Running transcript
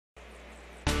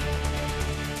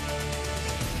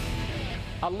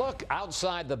A look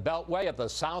outside the Beltway at the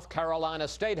South Carolina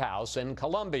State House in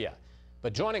Columbia.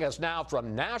 But joining us now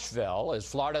from Nashville is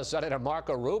Florida Senator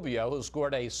Marco Rubio, who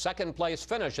scored a second-place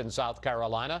finish in South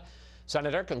Carolina.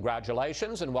 Senator,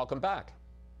 congratulations and welcome back.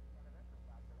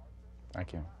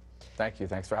 Thank you. Thank you.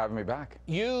 Thanks for having me back.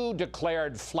 You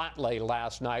declared flatly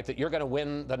last night that you're going to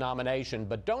win the nomination,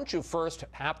 but don't you first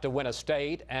have to win a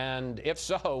state? And if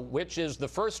so, which is the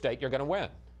first state you're going to win?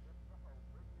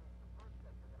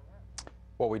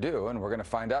 Well, we do, and we're going to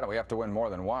find out. We have to win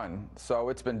more than one. So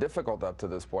it's been difficult up to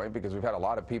this point because we've had a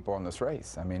lot of people in this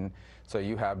race. I mean, so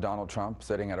you have Donald Trump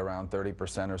sitting at around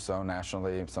 30% or so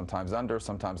nationally, sometimes under,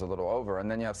 sometimes a little over.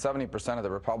 And then you have 70% of the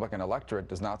Republican electorate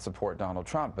does not support Donald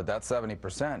Trump. But that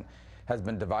 70% has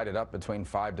been divided up between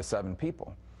 5 to 7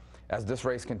 people. As this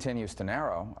race continues to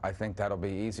narrow, I think that'll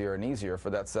be easier and easier for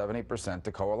that 70%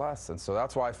 to coalesce. And so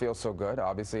that's why I feel so good,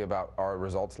 obviously, about our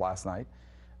results last night.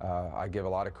 I give a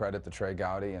lot of credit to Trey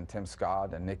Gowdy and Tim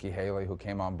Scott and Nikki Haley, who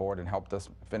came on board and helped us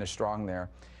finish strong there.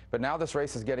 But now this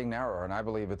race is getting narrower, and I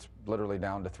believe it's literally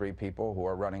down to 3 people who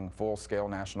are running full-scale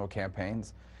national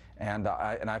campaigns. And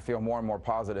I feel more and more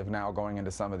positive now going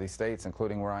into some of these states,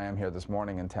 including where I am here this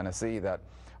morning in Tennessee, that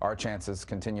our chances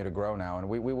continue to grow now. And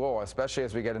we will, especially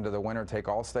as we get into the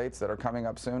winner-take-all states that are coming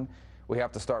up soon, we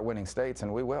have to start winning states,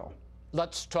 and we will.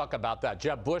 Let's talk about that.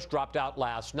 Jeb Bush dropped out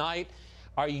last night.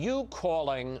 Are you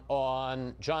calling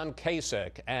on John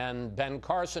Kasich and Ben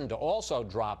Carson to also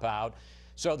drop out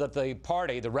so that the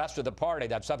party, the rest of the party,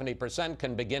 that 70%,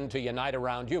 can begin to unite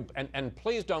around you? And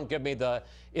please don't give me the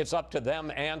it's up to them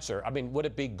answer. I mean, would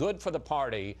it be good for the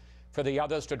party for the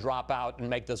others to drop out and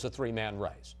make this a 3-man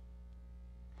race?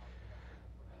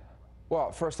 Well,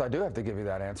 first, I do have to give you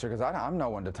that answer because I'm no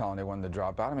one to tell anyone to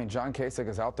drop out. I mean, John Kasich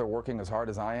is out there working as hard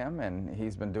as I am, and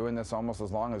he's been doing this almost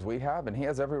as long as we have, and he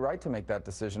has every right to make that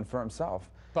decision for himself.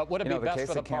 But would it be best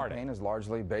for the party? The Kasich campaign is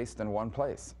largely based in one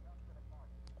place.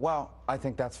 Well, I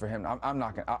think that's for him.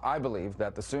 I believe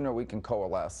that the sooner we can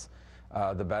coalesce,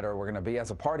 the better we're going to be as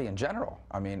a party in general.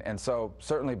 I mean, and so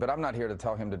certainly, but I'm not here to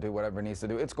tell him to do whatever he needs to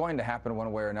do. It's going to happen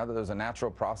one way or another. There's a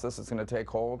natural process that's going to take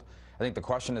hold. I think the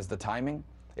question is the timing.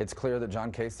 It's clear that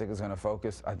John Kasich is going to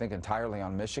focus, I think, entirely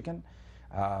on Michigan,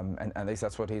 and at least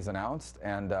that's what he's announced.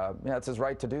 And yeah, it's his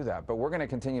right to do that. But we're going to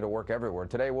continue to work everywhere.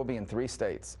 Today we'll be in 3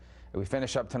 states. We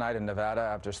finish up tonight in Nevada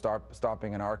after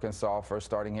stopping in Arkansas, first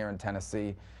starting here in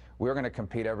Tennessee. We're going to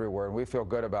compete everywhere, and we feel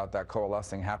good about that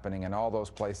coalescing happening in all those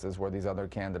places where these other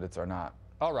candidates are not.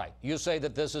 All right. You say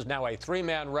that this is now a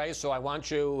 3-man race, so I want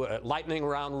you, lightning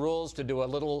round rules, to do a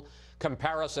little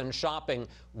comparison shopping.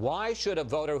 Why should a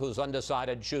voter who's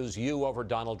undecided choose you over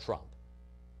Donald Trump?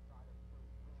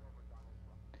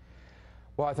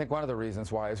 Well, I think one of the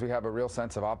reasons why is we have a real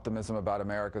sense of optimism about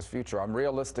America's future. I'm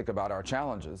realistic about our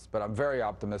challenges, but I'm very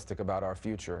optimistic about our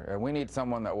future. And we need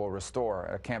someone that will restore,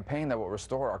 a campaign that will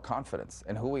restore our confidence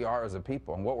in who we are as a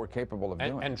people and what we're capable of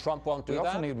doing. And Trump won't do that? We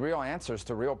also need real answers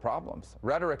to real problems.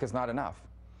 Rhetoric is not enough.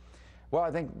 Well,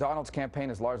 I think Donald's campaign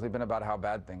has largely been about how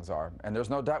bad things are. And there's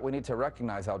no doubt we need to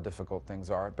recognize how difficult things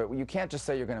are. But you can't just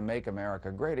say you're going to make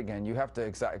America great again. You have to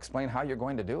explain how you're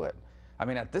going to do it. I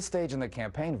mean, at this stage in the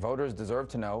campaign, voters deserve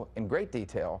to know in great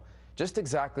detail just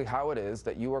exactly how it is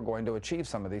that you are going to achieve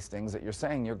some of these things that you're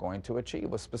saying you're going to achieve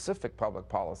with specific public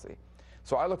policy.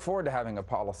 So I look forward to having a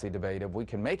policy debate if we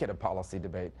can make it a policy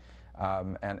debate.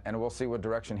 And we'll see what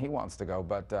direction he wants to go.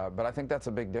 But I think that's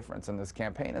a big difference in this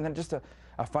campaign. And then just a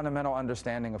fundamental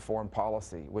understanding of foreign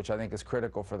policy, which I think is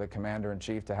critical for the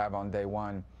commander-in-chief to have on day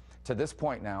one. To this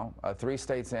point now, 3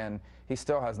 states in, he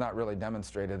still has not really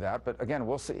demonstrated that. But again,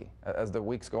 we'll see. As the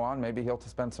weeks go on, maybe he'll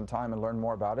spend some time and learn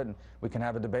more about it, and we can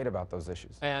have a debate about those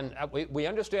issues. And we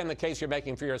understand the case you're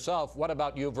making for yourself. What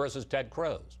about you versus Ted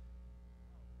Cruz?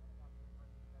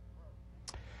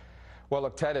 Well,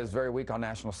 look, Ted is very weak on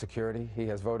national security. He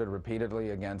has voted repeatedly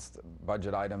against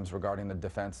budget items regarding the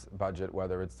defense budget,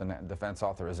 whether it's the Defense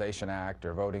Authorization Act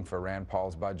or voting for Rand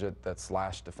Paul's budget that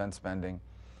slashed defense spending.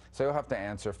 So he'll have to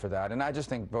answer for that. And I just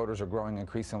think voters are growing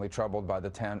increasingly troubled by the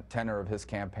tenor of his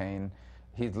campaign.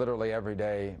 He's literally every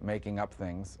day making up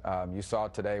things. You saw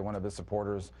today one of his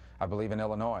supporters, I believe in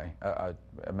Illinois,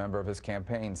 a member of his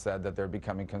campaign said that they're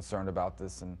becoming concerned about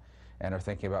this and are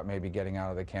thinking about maybe getting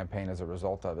out of the campaign as a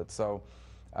result of it. So,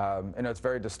 you know, it's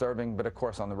very disturbing, but of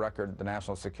course on the record, the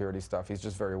national security stuff, he's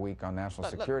just very weak on national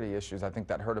security issues. I think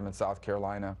that hurt him in South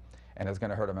Carolina and is going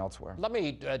to hurt him elsewhere. Let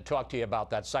me talk to you about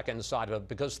that second side of it,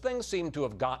 because things seem to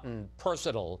have gotten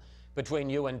personal between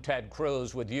you and Ted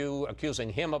Cruz, with you accusing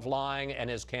him of lying and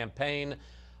his campaign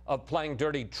of playing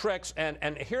dirty tricks.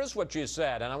 And here's what you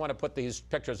said, and I want to put these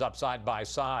pictures up side by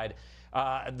side.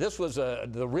 This was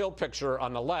the real picture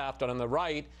on the left, and on the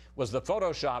right was the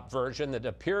Photoshop version that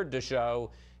appeared to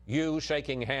show you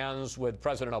shaking hands with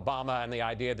President Obama and the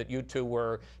idea that you two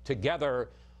were together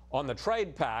on the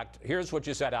trade pact. Here's what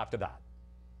you said after that.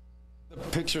 The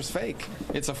picture's fake.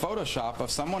 It's a Photoshop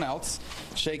of someone else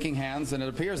shaking hands, and it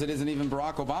appears it isn't even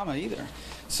Barack Obama either.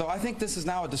 So I think this is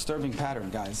now a disturbing pattern,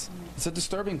 guys. It's a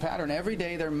disturbing pattern. Every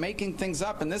day they're making things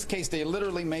up. In this case, they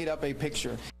literally made up a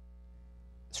picture.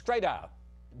 Straight out,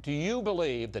 do you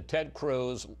believe that Ted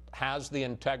Cruz has the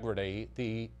integrity,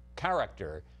 the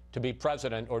character to be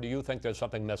president, or do you think there's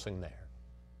something missing there?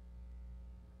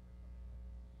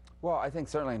 Well, I think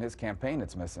certainly in his campaign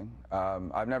it's missing.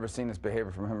 I've never seen this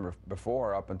behavior from him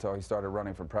before up until he started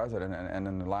running for president, and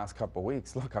in the last couple of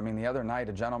weeks. Look, I mean, the other night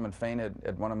a gentleman fainted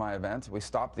at one of my events. We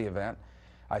stopped the event.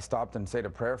 I stopped and said a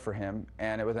prayer for him,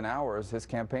 and within hours his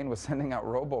campaign was sending out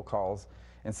robocalls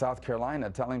in South Carolina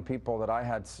telling people that I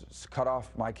had cut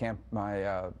off my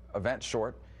event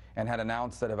short and had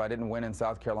announced that if I didn't win in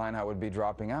South Carolina I would be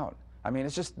dropping out. I mean,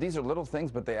 it's just, these are little things,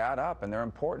 but they add up and they're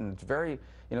important. It's very,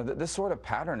 you know, this sort of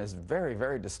pattern is very,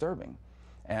 very disturbing.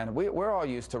 And we're all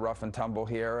used to rough and tumble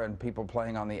here and people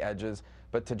playing on the edges,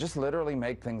 but to just literally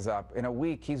make things up. In a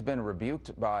week, he's been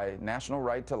rebuked by National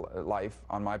Right to Life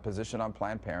on my position on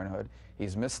Planned Parenthood.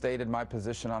 He's misstated my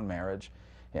position on marriage.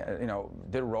 You know,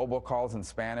 did robocalls in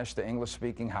Spanish to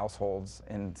English-speaking households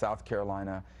in South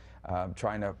Carolina,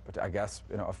 trying to, I guess,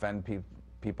 you know, offend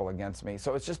people against me.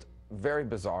 So it's just very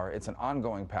bizarre. It's an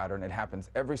ongoing pattern. It happens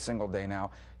every single day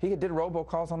now. He did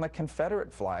robocalls on the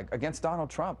Confederate flag against Donald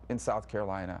Trump in South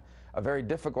Carolina, a very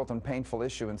difficult and painful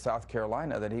issue in South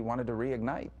Carolina that he wanted to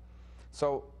reignite.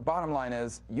 So bottom line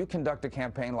is, you conduct a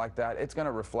campaign like that, it's going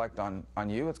to reflect on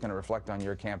you, it's going to reflect on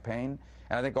your campaign,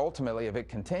 and I think ultimately if it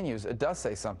continues, it does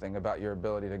say something about your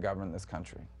ability to govern this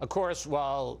country. Of course,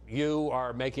 while you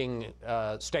are making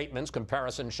statements,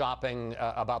 comparison shopping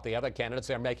about the other candidates,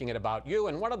 they're making it about you,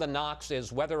 and one of the knocks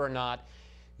is whether or not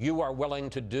you are willing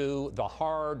to do the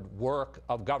hard work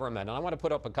of government. And I want to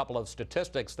put up a couple of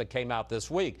statistics that came out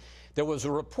this week. There was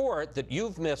a report that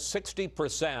you've missed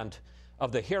 60%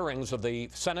 of the hearings of the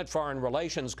Senate Foreign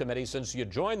Relations Committee since you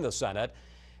joined the Senate.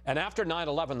 And after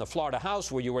 9/11, the Florida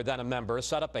House, where you were then a member,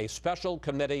 set up a special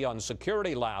committee on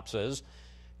security lapses.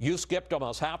 You skipped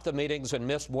almost half the meetings and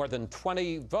missed more than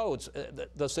 20 votes.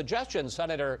 The suggestion,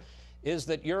 Senator, is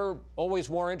that you're always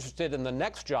more interested in the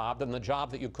next job than the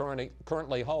job that you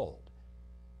currently hold.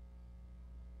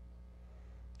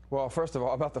 Well, first of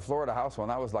all, about the Florida House one,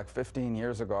 that was like 15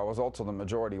 years ago. I was also the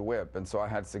majority whip, and so I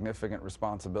had significant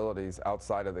responsibilities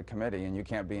outside of the committee, and you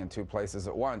can't be in two places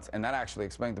at once. And that actually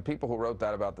explained, the people who wrote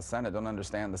that about the Senate don't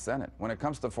understand the Senate. When it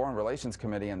comes to Foreign Relations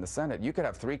Committee and the Senate, you could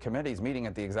have 3 committees meeting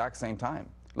at the exact same time,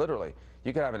 literally.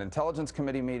 You could have an Intelligence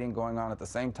Committee meeting going on at the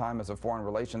same time as a Foreign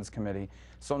Relations Committee,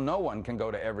 so no one can go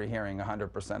to every hearing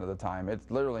 100% of the time. It's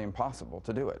literally impossible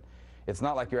to do it. It's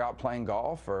not like you're out playing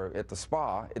golf or at the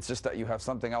spa. It's just that you have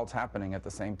something else happening at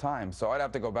the same time. So I'd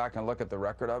have to go back and look at the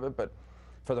record of it. But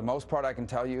for the most part, I can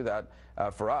tell you that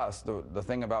for us, the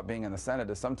thing about being in the Senate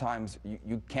is sometimes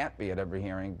you can't be at every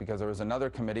hearing because there is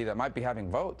another committee that might be having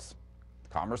votes, the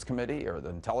Commerce Committee or the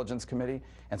Intelligence Committee.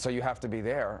 And so you have to be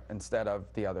there instead of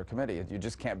the other committee. You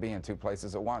just can't be in 2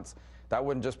 places at once. That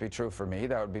wouldn't just be true for me.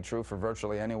 That would be true for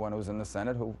virtually anyone who's in the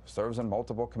Senate who serves in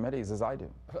multiple committees, as I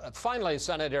do. Finally,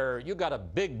 Senator, you got a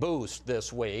big boost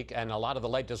this week, and a lot of the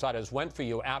late deciders went for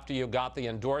you after you got the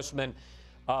endorsement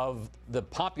of the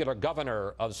popular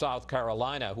governor of South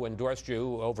Carolina, who endorsed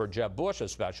you over Jeb Bush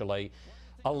especially.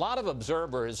 A lot of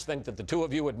observers think that the two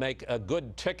of you would make a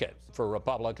good ticket for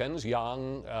Republicans,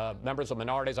 young members of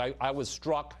minorities. I was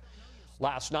struck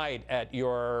last night at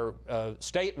your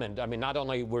statement. I mean, not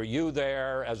only were you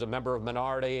there as a member of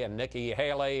minority and Nikki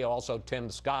Haley, also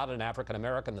Tim Scott, an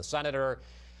African-American, the senator.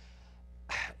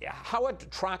 How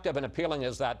attractive and appealing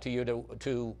is that to you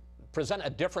to present a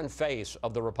different face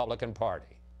of the Republican Party?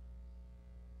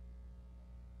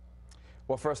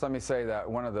 Well, first let me say that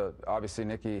obviously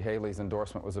Nikki Haley's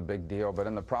endorsement was a big deal, but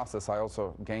in the process I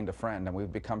also gained a friend, and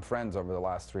we've become friends over the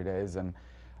last 3 days, and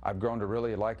I've grown to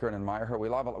really like her and admire her. We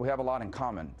have a lot in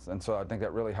common, and so I think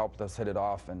that really helped us hit it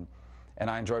off, and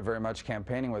I enjoyed very much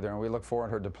campaigning with her, and we look forward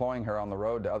to her deploying her on the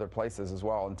road to other places as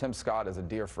well. And Tim Scott is a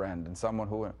dear friend and someone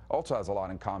who also has a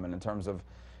lot in common in terms of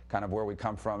kind of where we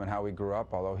come from and how we grew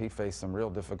up, although he faced some real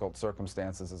difficult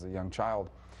circumstances as a young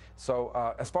child. So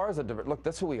as far as look,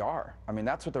 that's who we are. I mean,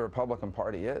 that's what the Republican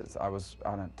Party is. I was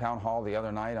on a town hall the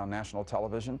other night on national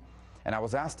television, and I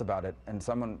was asked about it, and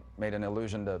someone made an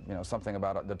allusion to, you know, something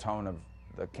about the tone of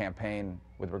the campaign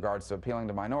with regards to appealing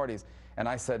to minorities. And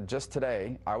I said, just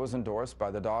today, I was endorsed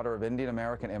by the daughter of Indian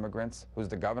American immigrants, who's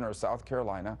the governor of South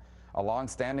Carolina,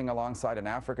 standing alongside an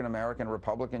African American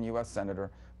Republican U.S.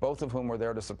 senator, both of whom were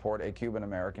there to support a Cuban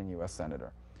American U.S.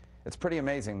 senator. It's pretty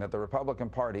amazing that the Republican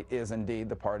Party is indeed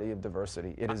the party of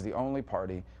diversity. It is the only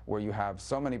party where you have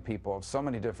so many people of so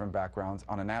many different backgrounds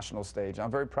on a national stage. I'm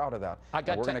very proud of that. And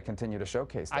we're going to continue to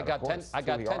showcase that.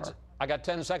 I got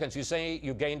 10 seconds. You say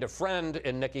you gained a friend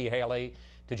in Nikki Haley.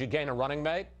 Did you gain a running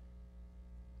mate?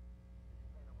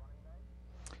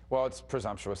 Well, it's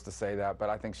presumptuous to say that, but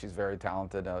I think she's very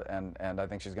talented, and I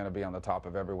think she's going to be on the top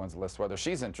of everyone's list. Whether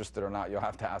she's interested or not, you'll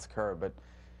have to ask her, but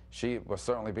she will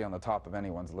certainly be on the top of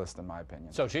anyone's list, in my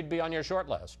opinion. So she'd be on your short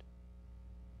list?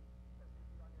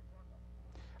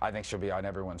 I think she'll be on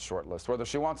everyone's short list. Whether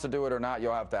she wants to do it or not,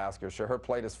 you'll have to ask her. Sure, her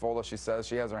plate is full, as she says.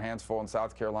 She has her hands full in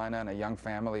South Carolina and a young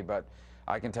family, but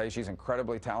I can tell you she's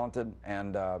incredibly talented,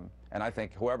 and I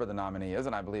think whoever the nominee is,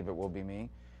 and I believe it will be me,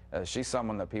 she's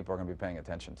someone that people are going to be paying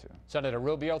attention to. Senator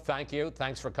Rubio, thank you.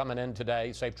 Thanks for coming in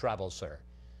today. Safe travels, sir.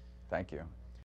 Thank you.